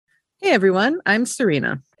Hey everyone, I'm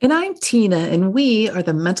Serena. And I'm Tina, and we are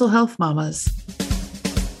the Mental Health Mamas.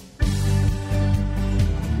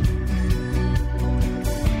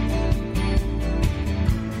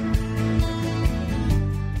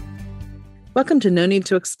 Welcome to No Need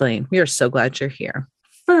to Explain. We are so glad you're here.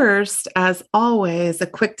 First, as always, a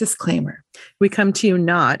quick disclaimer. We come to you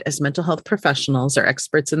not as mental health professionals or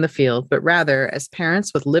experts in the field, but rather as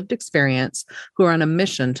parents with lived experience who are on a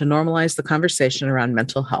mission to normalize the conversation around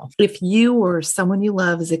mental health. If you or someone you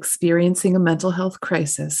love is experiencing a mental health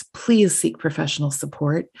crisis, please seek professional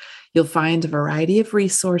support. You'll find a variety of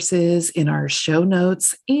resources in our show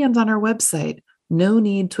notes and on our website,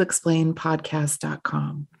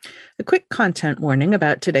 noneedtoexplainpodcast.com. A quick content warning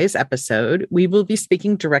about today's episode. We will be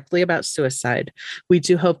speaking directly about suicide. We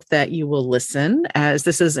do hope that you will listen, as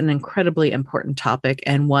this is an incredibly important topic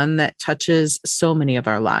and one that touches so many of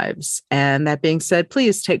our lives. And that being said,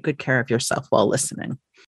 please take good care of yourself while listening.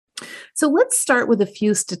 So let's start with a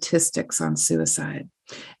few statistics on suicide.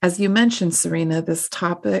 As you mentioned, Serena, this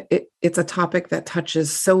topic, it's a topic that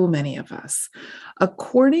touches so many of us.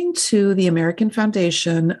 According to the American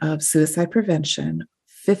Foundation of Suicide Prevention,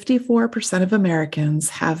 54% of Americans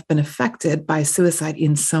have been affected by suicide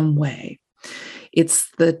in some way.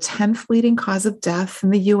 It's the 10th leading cause of death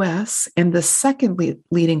in the US and the second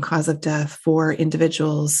leading cause of death for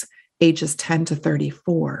individuals ages 10 to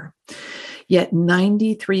 34. Yet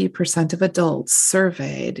 93% of adults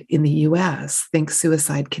surveyed in the US think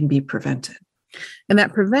suicide can be prevented. And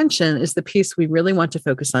that prevention is the piece we really want to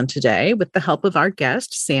focus on today with the help of our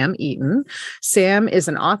guest, Sam Eaton. Sam is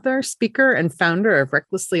an author, speaker, and founder of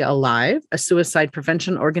Recklessly Alive, a suicide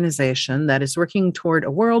prevention organization that is working toward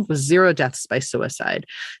a world with zero deaths by suicide.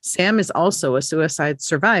 Sam is also a suicide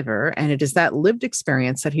survivor, and it is that lived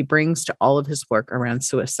experience that he brings to all of his work around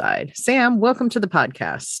suicide. Sam, welcome to the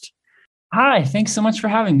podcast. Hi, thanks so much for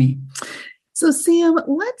having me. So, Sam,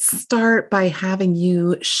 let's start by having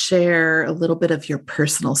you share a little bit of your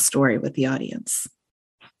personal story with the audience.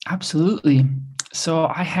 Absolutely. So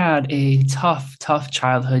I had a tough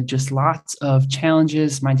childhood, just lots of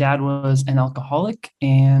challenges. My dad was an alcoholic,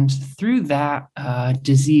 and through that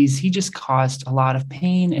disease, he just caused a lot of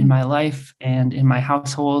pain in my life and in my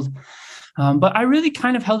household. But I really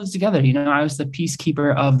kind of held it together. I was the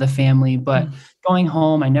peacekeeper of the family, but going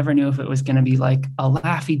home, I never knew if it was going to be like a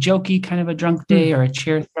laughy, jokey kind of a drunk day or a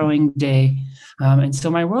chair throwing day. And so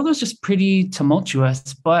my world was just pretty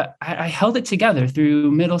tumultuous, but I held it together through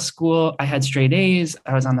middle school. I had straight A's.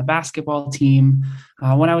 I was on the basketball team.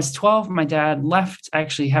 When I was 12, my dad left. I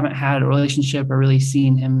actually haven't had a relationship or really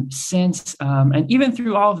seen him since. And even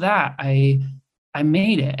through all of that, I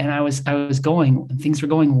made it, and I was going, and things were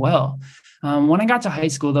going well. When I got to high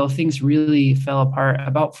school, though, things really fell apart.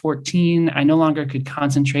 About 14, I no longer could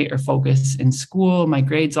concentrate or focus in school. My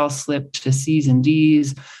grades all slipped to C's and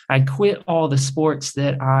D's. I quit all the sports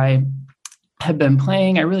that I had been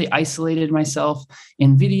playing. I really isolated myself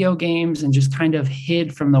in video games and just kind of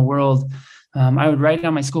hid from the world. I would write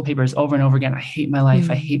on my school papers over and over again, I hate my life.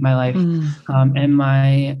 I hate my life.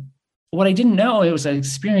 What I didn't know it was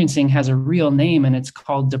experiencing has a real name, and it's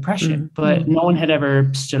called depression, but no one had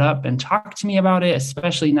ever stood up and talked to me about it,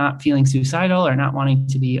 especially not feeling suicidal or not wanting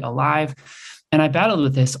to be alive. And I battled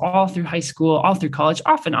with this all through high school, all through college,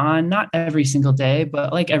 off and on, not every single day,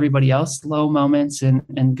 but like everybody else, low moments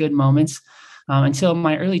and good moments. Until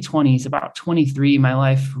my early 20s, about 23, my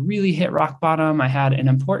life really hit rock bottom. I had an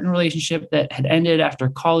important relationship that had ended after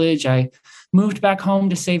college. I moved back home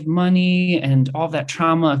to save money, and all that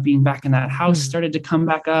trauma of being back in that house started to come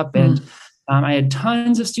back up. And I had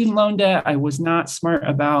tons of student loan debt. I was not smart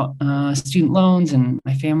about student loans, and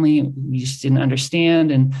my family, we just didn't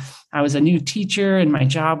understand. And I was a new teacher, and my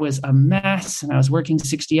job was a mess. And I was working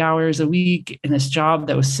 60 hours a week in this job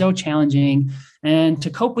that was so challenging. And to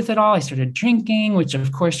cope with it all, I started drinking, which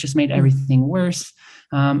of course just made everything worse.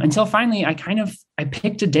 Until finally, I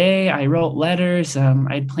picked a day, I wrote letters.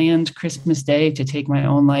 I'd planned Christmas Day to take my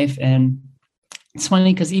own life. And it's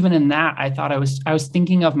funny because even in that, I thought I was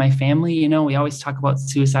thinking of my family. We always talk about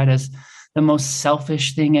suicide as the most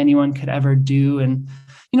selfish thing anyone could ever do. And,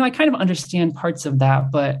 I kind of understand parts of that,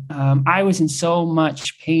 but I was in so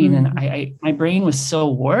much pain and my brain was so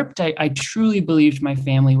warped. I truly believed my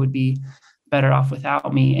family would be better off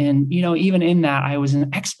without me. And, even in that, I was an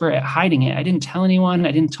expert at hiding it. I didn't tell anyone.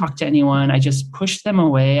 I didn't talk to anyone. I just pushed them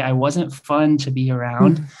away. I wasn't fun to be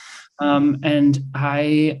around. And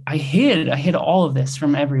I hid all of this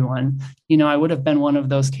from everyone. I would have been one of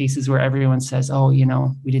those cases where everyone says, oh,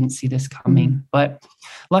 we didn't see this coming. But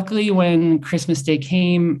luckily when Christmas Day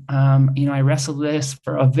came, I wrestled with this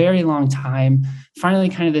for a very long time. Finally,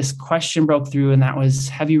 kind of this question broke through, and that was,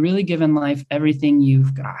 have you really given life everything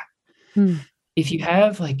you've got? If you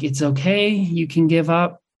have, it's okay, you can give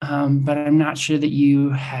up. But I'm not sure that you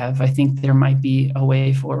have. I think there might be a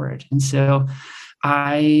way forward. And so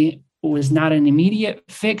I was not an immediate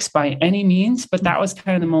fix by any means, but that was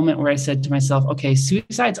kind of the moment where I said to myself, okay,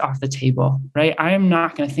 suicide's off the table, right? I am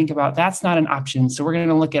not going to think about, that's not an option. So we're going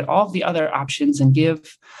to look at all the other options and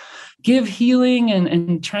give healing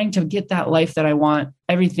and trying to get that life that I want,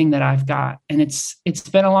 everything that I've got. And it's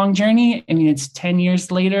been a long journey. I mean, it's 10 years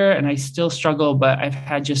later and I still struggle, but I've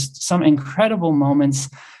had just some incredible moments.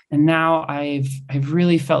 And now I've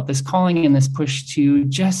really felt this calling and this push to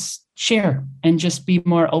just share and just be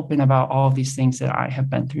more open about all of these things that I have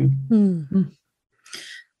been through.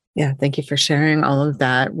 Yeah. Thank you for sharing all of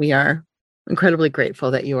that. We are incredibly grateful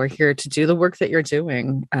that you are here to do the work that you're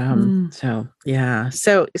doing. So I'm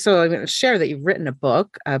going to share that you've written a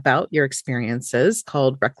book about your experiences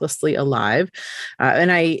called Recklessly Alive.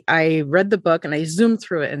 And I read the book and I zoomed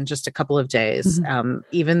through it in just a couple of days.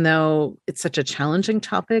 Even though it's such a challenging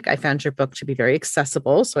topic, I found your book to be very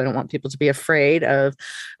accessible. So I don't want people to be afraid of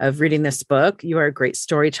reading this book. You are a great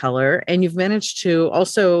storyteller, and you've managed to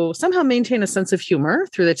also somehow maintain a sense of humor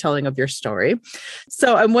through the telling of your story.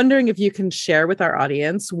 So I'm wondering if you can share with our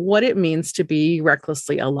audience what it means to be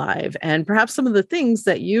recklessly alive and perhaps some of the things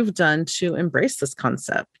that you've done to embrace this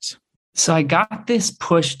concept. So I got this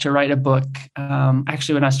push to write a book.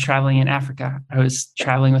 Actually, when I was traveling in Africa, I was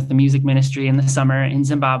traveling with the music ministry in the summer in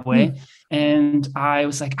Zimbabwe. And I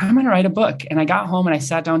was like, I'm going to write a book. And I got home and I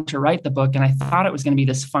sat down to write the book. And I thought it was going to be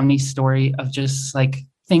this funny story of just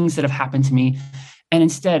things that have happened to me. And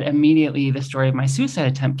instead, immediately the story of my suicide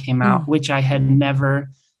attempt came out, which I had never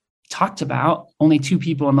talked about. Only 2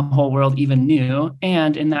 people in the whole world even knew.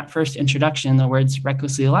 And in that first introduction, the words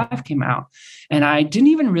recklessly alive came out. And I didn't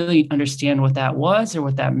even really understand what that was or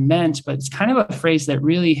what that meant, but it's kind of a phrase that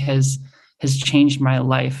really has changed my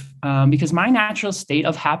life. Because my natural state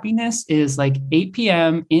of happiness is 8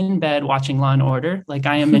 p.m. in bed watching Law and Order.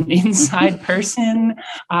 I am an inside person.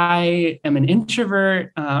 I am an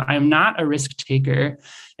introvert. I'm not a risk taker.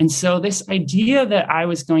 And so this idea that I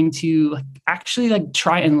was going to actually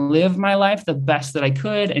try and live my life the best that I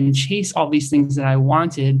could and chase all these things that I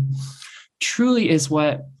wanted truly is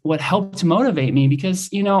what helped motivate me, because,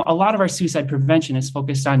 a lot of our suicide prevention is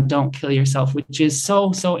focused on don't kill yourself, which is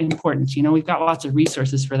so, so important. We've got lots of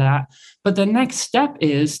resources for that. But the next step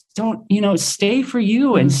is don't, stay for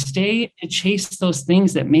you and stay to chase those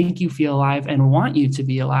things that make you feel alive and want you to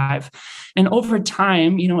be alive. And over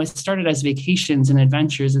time, it started as vacations and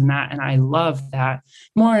adventures and that. And I love that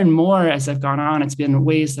more and more as I've gone on. It's been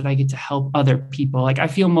ways that I get to help other people. I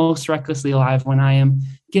feel most recklessly alive when I am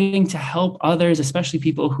getting to help others, especially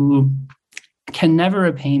people who can never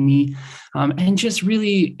repay me. And just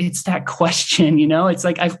really, it's that question, it's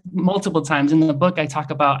I've multiple times in the book, I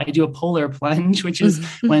do a polar plunge, which is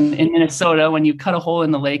when in Minnesota, when you cut a hole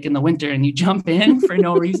in the lake in the winter and you jump in for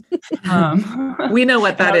no reason. We know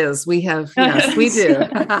what that is. We have, yes, we do.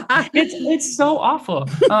 It's so awful.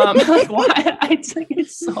 Why?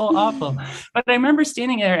 It's so awful. But I remember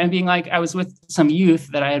standing there and being I was with some youth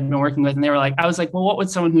that I had been working with, and they were I was well, what would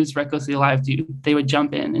someone who's recklessly alive do? They would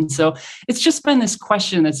jump in. And so it's just been this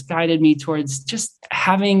question that's guided me towards just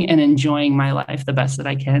having and enjoying my life the best that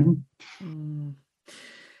I can.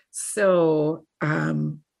 So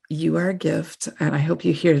you are a gift, and I hope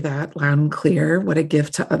you hear that loud and clear. What a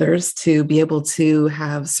gift to others to be able to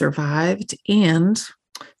have survived and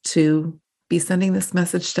to be sending this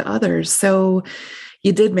message to others. So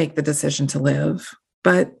you did make the decision to live,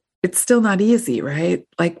 but it's still not easy, right?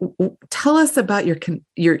 Tell us about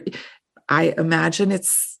your I imagine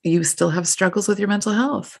you still have struggles with your mental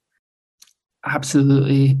health.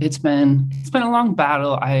 Absolutely. It's been a long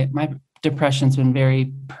battle. My depression's been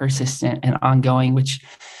very persistent and ongoing, which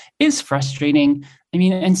is frustrating. I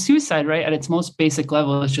mean, and suicide, right, at its most basic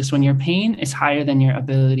level is just when your pain is higher than your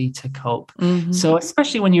ability to cope. So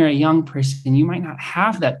especially when you're a young person, you might not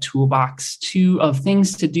have that toolbox of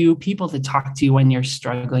things to do, people to talk to when you're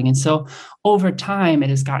struggling. And so over time, it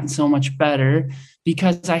has gotten so much better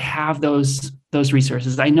because I have those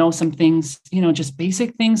resources. I know some things, just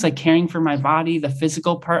basic things like caring for my body, the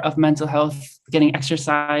physical part of mental health, getting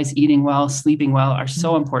exercise, eating well, sleeping well are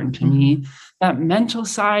so important to me. That mental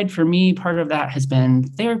side for me, part of that has been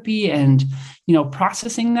therapy and,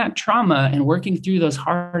 processing that trauma and working through those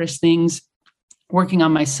hardest things working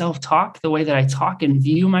on my self-talk, the way that I talk and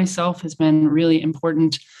view myself has been really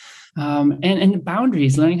important. And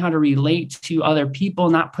boundaries, learning how to relate to other people,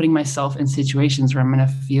 not putting myself in situations where I'm going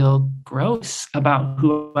to feel gross about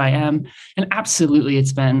who I am. And absolutely,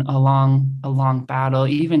 it's been a long battle.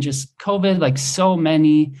 Even just COVID, like so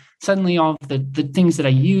many, suddenly all of the things that I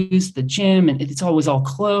use, the gym, and it's always all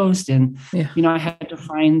closed. And, I had to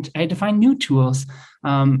find new tools.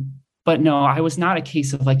 But no, I was not a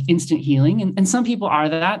case of like instant healing. And some people are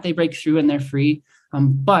that, they break through and they're free.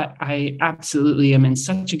 But I absolutely am in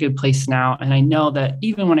such a good place now. And I know that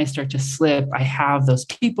even when I start to slip, I have those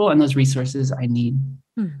people and those resources I need.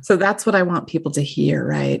 So that's what I want people to hear,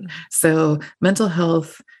 right? So mental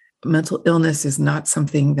health, mental illness is not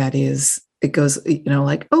something that it goes,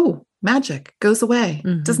 like, oh, magic goes away.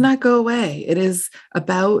 Does not go away. It is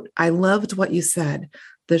about, I loved what you said,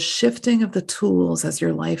 the shifting of the tools as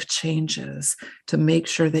your life changes to make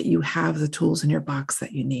sure that you have the tools in your box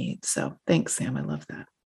that you need. So thanks, Sam. I love that.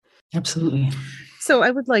 Absolutely. So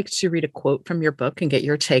I would like to read a quote from your book and get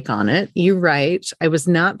your take on it. You write, "I was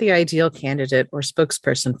not the ideal candidate or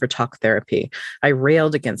spokesperson for talk therapy. I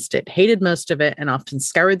railed against it, hated most of it, and often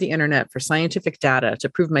scoured the internet for scientific data to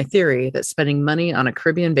prove my theory that spending money on a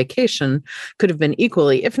Caribbean vacation could have been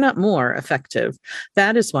equally, if not more, effective.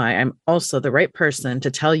 That is why I'm also the right person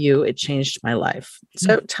to tell you it changed my life."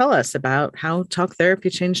 So tell us about how talk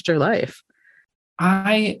therapy changed your life.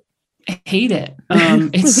 I hate it.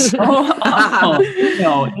 It's so awful.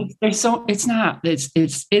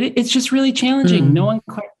 It's just really challenging. No one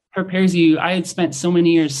quite prepares you. I had spent so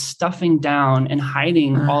many years stuffing down and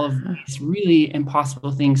hiding all of these really impossible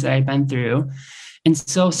things that I'd been through. And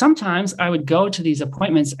so sometimes I would go to these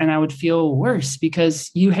appointments and I would feel worse because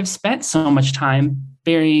you have spent so much time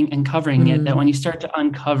burying and covering it that when you start to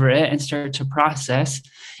uncover it and start to process,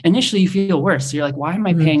 initially you feel worse. So you're like, why am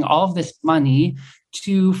I paying all of this money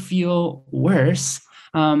to feel worse?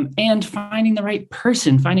 And finding the right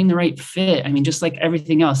person, finding the right fit. I mean, just like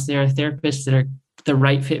everything else, there are therapists that are the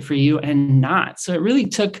right fit for you and not. So it really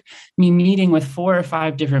took me meeting with 4 or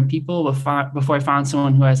 5 different people before I found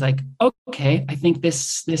someone who I was like, okay, I think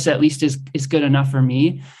this at least is good enough for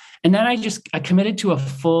me. And then I committed to a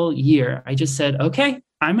full year. I just said, okay,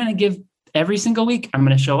 I'm going to give every single week. I'm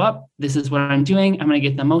going to show up. This is what I'm doing. I'm going to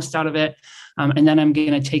get the most out of it. And then I'm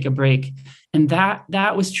going to take a break. And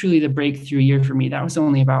that was truly the breakthrough year for me. That was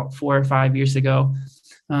only about 4 or 5 years ago.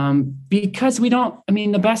 Because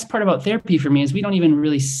the best part about therapy for me is we don't even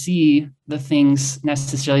really see the things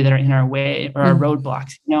necessarily that are in our way or our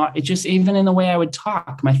roadblocks. It just, even in the way I would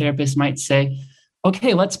talk, my therapist might say,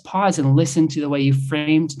 okay, let's pause and listen to the way you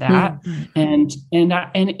framed that. And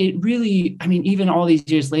it really, even all these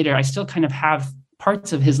years later, I still kind of have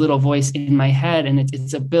parts of his little voice in my head, and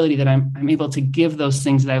it's ability that I'm able to give those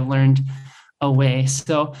things that I've learned away.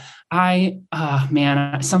 So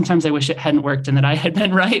sometimes I wish it hadn't worked and that I had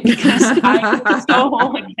been right, because I was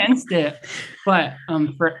so against it. But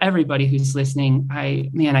for everybody who's listening,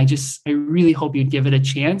 I really hope you'd give it a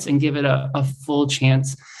chance and give it a full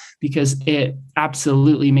chance, because it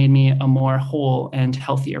absolutely made me a more whole and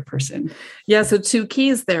healthier person. Yeah. So 2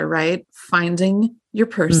 keys there, right? Finding your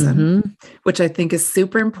person, which I think is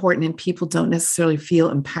super important, and people don't necessarily feel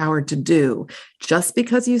empowered to do. Just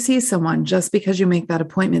because you see someone, just because you make that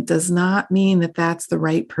appointment, does not mean that that's the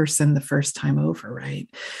right person the first time over, right?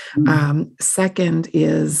 Second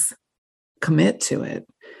is commit to it.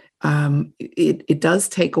 It does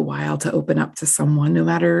take a while to open up to someone, no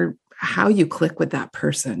matter how you click with that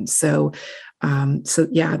person. So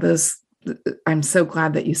yeah, I'm so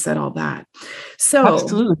glad that you said all that. So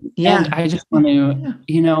absolutely. Yeah. And I just want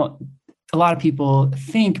to, a lot of people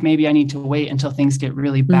think maybe I need to wait until things get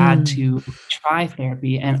really bad to try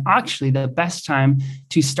therapy. And actually the best time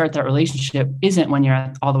to start that relationship isn't when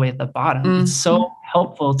you're all the way at the bottom. It's so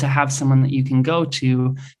helpful to have someone that you can go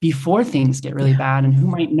to before things get really bad and who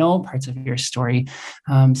might know parts of your story.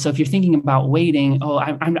 So if you're thinking about waiting,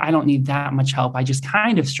 I don't need that much help, I just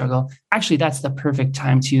kind of struggle. Actually, that's the perfect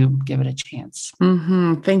time to give it a chance.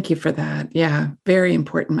 Thank you for that. Yeah. Very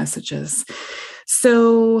important messages.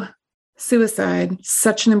 So suicide,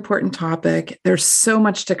 such an important topic. There's so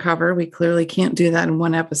much to cover. We clearly can't do that in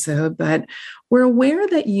one episode, but we're aware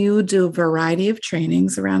that you do a variety of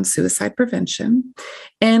trainings around suicide prevention.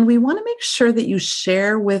 And we want to make sure that you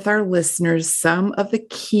share with our listeners some of the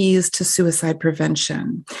keys to suicide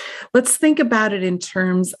prevention. Let's think about it in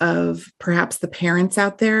terms of perhaps the parents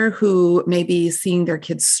out there who may be seeing their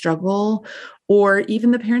kids struggle, or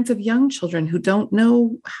even the parents of young children who don't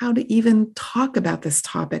know how to even talk about this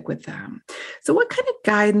topic with them. So what kind of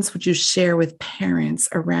guidance would you share with parents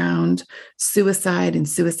around suicide and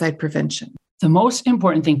suicide prevention? The most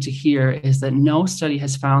important thing to hear is that no study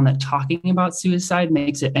has found that talking about suicide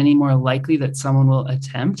makes it any more likely that someone will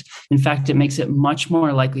attempt. In fact, it makes it much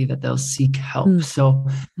more likely that they'll seek help. So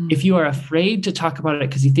if you are afraid to talk about it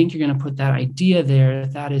because you think you're going to put that idea there,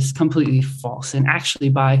 that is completely false. And actually,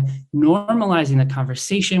 by normalizing the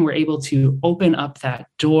conversation, we're able to open up that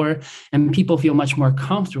door and people feel much more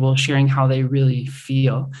comfortable sharing how they really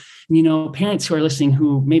feel. Parents who are listening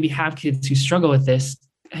who maybe have kids who struggle with this,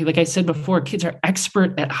 like I said before, kids are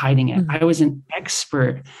expert at hiding it. I was an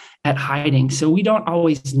expert at hiding. So we don't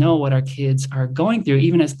always know what our kids are going through,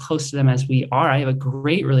 even as close to them as we are. I have a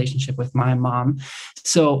great relationship with my mom.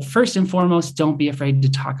 So first and foremost, don't be afraid to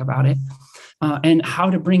talk about it. And how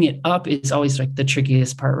to bring it up is always like the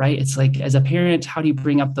trickiest part, right? It's like, as a parent, how do you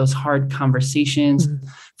bring up those hard conversations?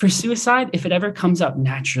 For suicide, if it ever comes up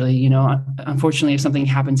naturally, unfortunately, if something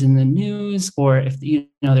happens in the news or if,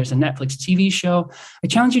 there's a Netflix TV show, I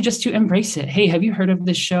challenge you just to embrace it. Hey, have you heard of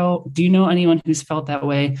this show? Do you know anyone who's felt that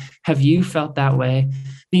way? Have you felt that way?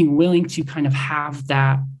 Being willing to kind of have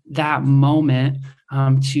that moment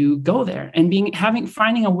to go there and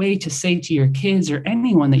finding a way to say to your kids or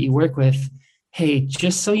anyone that you work with, hey,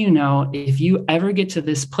 just so you know, if you ever get to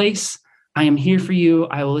this place, I am here for you.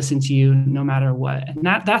 I will listen to you no matter what. And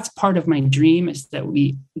that's part of my dream, is that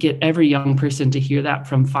we get every young person to hear that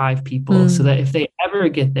from 5 people so that if they ever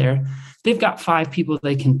get there, they've got 5 people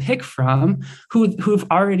they can pick from who've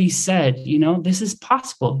already said, this is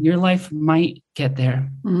possible. Your life might get there.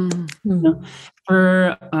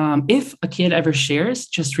 If a kid ever shares,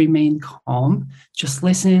 just remain calm, just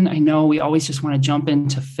listen. I know we always just want to jump in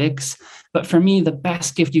to fix, but for me, the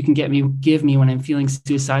best gift you can give me when I'm feeling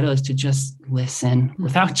suicidal is to just listen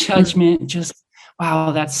without judgment. Just,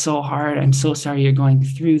 wow, that's so hard. I'm so sorry you're going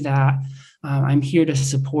through that. I'm here to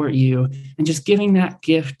support you, and just giving that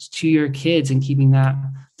gift to your kids and keeping that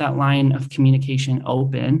line of communication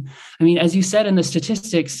open. I mean, as you said in the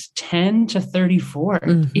statistics, 10 to 34,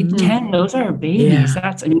 10, those are babies. Yeah.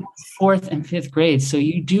 That's 4th and 5th grade. So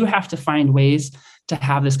you do have to find ways to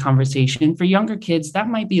have this conversation. For younger kids, that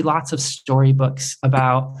might be lots of storybooks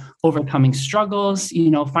about overcoming struggles,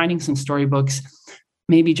 finding some storybooks,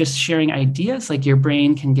 maybe just sharing ideas like your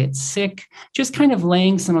brain can get sick, just kind of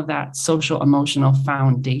laying some of that social emotional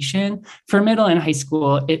foundation. For middle and high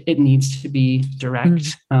school, it needs to be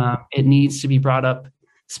direct. It needs to be brought up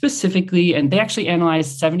specifically. And they actually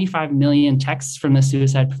analyzed 75 million texts from the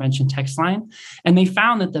suicide prevention text line. And they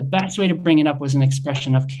found that the best way to bring it up was an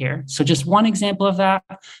expression of care. So just one example of that,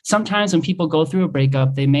 sometimes when people go through a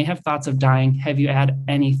breakup, they may have thoughts of dying. Have you had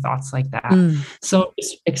any thoughts like that? So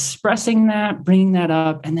just expressing that, bringing that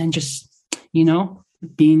up, and then just,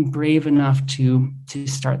 being brave enough to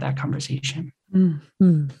start that conversation.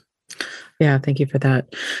 Yeah, thank you for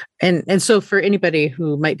that. And so for anybody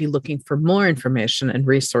who might be looking for more information and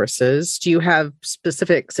resources, do you have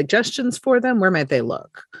specific suggestions for them? Where might they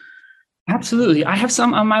look? Absolutely. I have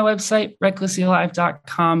some on my website,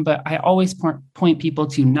 recklesslyalive.com, but I always point people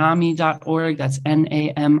to NAMI.org. That's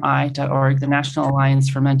NAMI.org. The National Alliance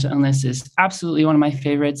for Mental Illness is absolutely one of my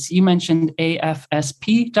favorites. You mentioned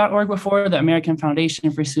AFSP.org before. The American Foundation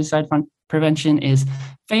for Suicide Prevention is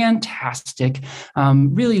fantastic.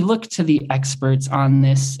 Really look to the experts on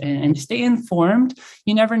this and stay informed.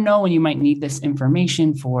 You never know when you might need this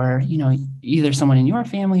information for, either someone in your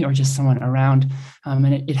family or just someone around.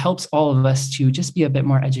 And it helps all of us to just be a bit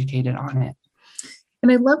more educated on it.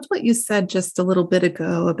 And I loved what you said just a little bit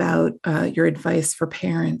ago about your advice for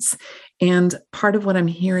parents. And part of what I'm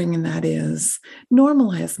hearing in that is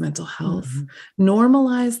normalize mental health,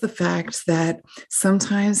 normalize the fact that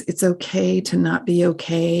sometimes it's okay to not be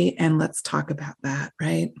okay. And let's talk about that,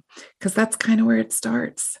 right? Because that's kind of where it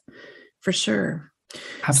starts, for sure.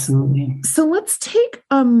 Absolutely. So let's take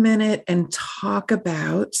a minute and talk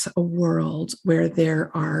about a world where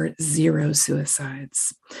there are 0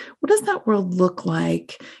 suicides. What does that world look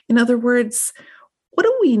like? In other words, what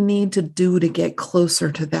do we need to do to get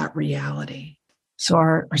closer to that reality? So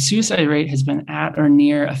our suicide rate has been at or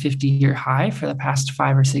near a 50-year high for the past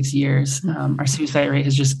 5 or 6 years. Our suicide rate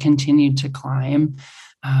has just continued to climb.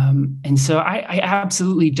 And so I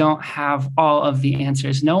absolutely don't have all of the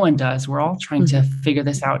answers. No one does. We're all trying to figure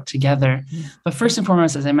this out together. But first and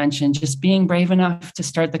foremost, as I mentioned, just being brave enough to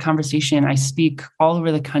start the conversation. I speak all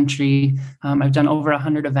over the country. I've done over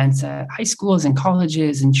 100 events at high schools and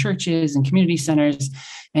colleges and churches and community centers,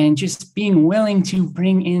 and just being willing to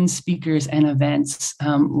bring in speakers and events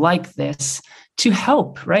like this to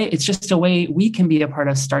help, right? It's just a way we can be a part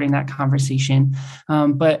of starting that conversation.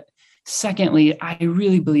 But Secondly, I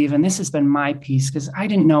really believe, and this has been my piece because I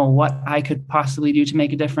didn't know what I could possibly do to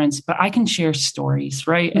make a difference, but I can share stories,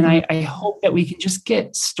 right? Mm-hmm. And I hope that we can just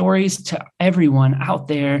get stories to everyone out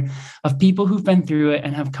there of people who've been through it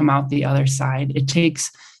and have come out the other side. It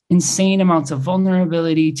takes insane amounts of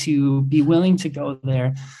vulnerability to be willing to go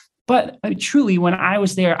there. But truly, when I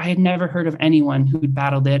was there, I had never heard of anyone who'd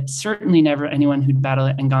battled it, certainly never anyone who'd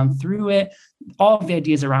battled it and gone through it. All of the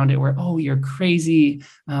ideas around it were, oh, you're crazy.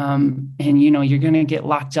 And, you're going to get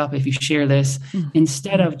locked up if you share this. Mm-hmm.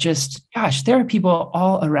 Instead of just, gosh, there are people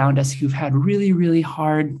all around us who've had really, really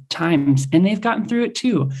hard times and they've gotten through it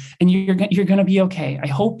too. And you're going to be okay. I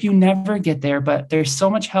hope you never get there, but there's so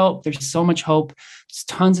much help. There's so much hope. There's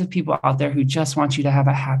tons of people out there who just want you to have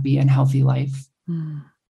a happy and healthy life. Mm.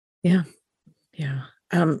 Yeah. Yeah.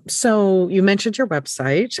 So you mentioned your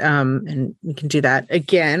website, and we can do that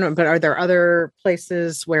again, but are there other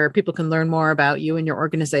places where people can learn more about you and your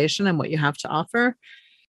organization and what you have to offer?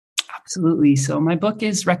 Absolutely. So my book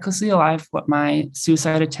is Recklessly Alive, What My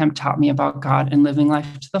Suicide Attempt Taught Me About God and Living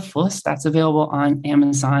Life to the Fullest. That's available on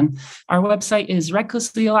Amazon. Our website is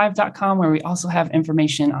recklesslyalive.com, where we also have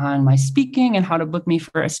information on my speaking and how to book me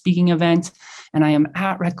for a speaking event. And I am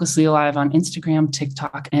at Recklessly Alive on Instagram,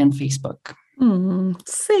 TikTok, and Facebook.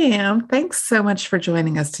 Sam, thanks so much for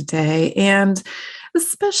joining us today, and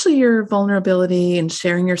especially your vulnerability and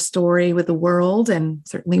sharing your story with the world and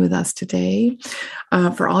certainly with us today,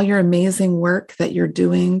 for all your amazing work that you're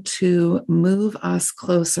doing to move us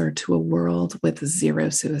closer to a world with zero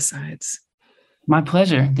suicides. My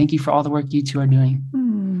pleasure. Thank you for all the work you two are doing.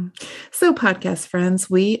 So, podcast friends,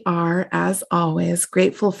 we are, as always,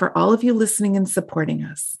 grateful for all of you listening and supporting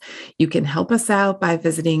us. You can help us out by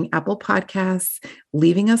visiting Apple Podcasts,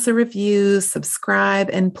 leaving us a review, subscribe,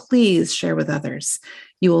 and please share with others.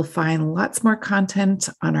 You will find lots more content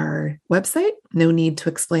on our website,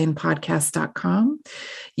 noneedtoexplainpodcast.com.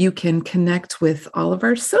 You can connect with all of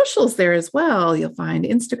our socials there as well. You'll find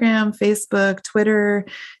Instagram, Facebook, Twitter.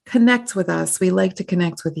 Connect with us. We like to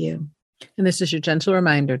connect with you. And this is your gentle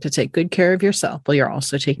reminder to take good care of yourself while you're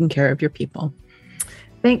also taking care of your people.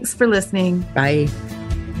 Thanks for listening. Bye.